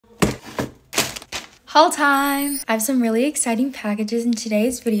Haul time! I have some really exciting packages in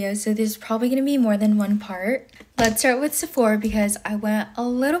today's video, so there's probably going to be more than one part. Let's start with Sephora because I went a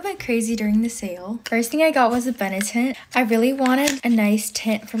little bit crazy during the sale. First thing I got was a Benetint. I really wanted a nice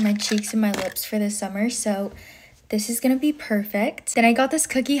tint for my cheeks and my lips for the summer, so this is gonna be perfect. Then I got this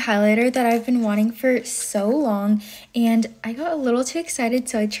cookie highlighter that I've been wanting for so long, and I got a little too excited,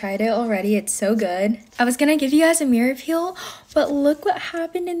 so I tried it already. It's so good. I was gonna give you guys a mirror peel, but look what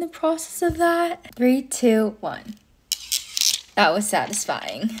happened in the process of that. 3, 2, 1. That was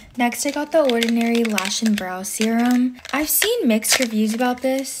satisfying. Next, I got the Ordinary Lash and Brow Serum. I've seen mixed reviews about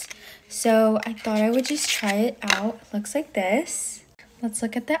this, so I thought I would just try it out. It looks like this. Let's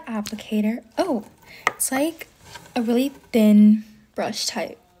look at the applicator. Oh, it's like a really thin brush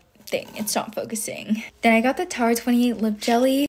type thing. It's not focusing. Then I got the Tower 28 lip jelly.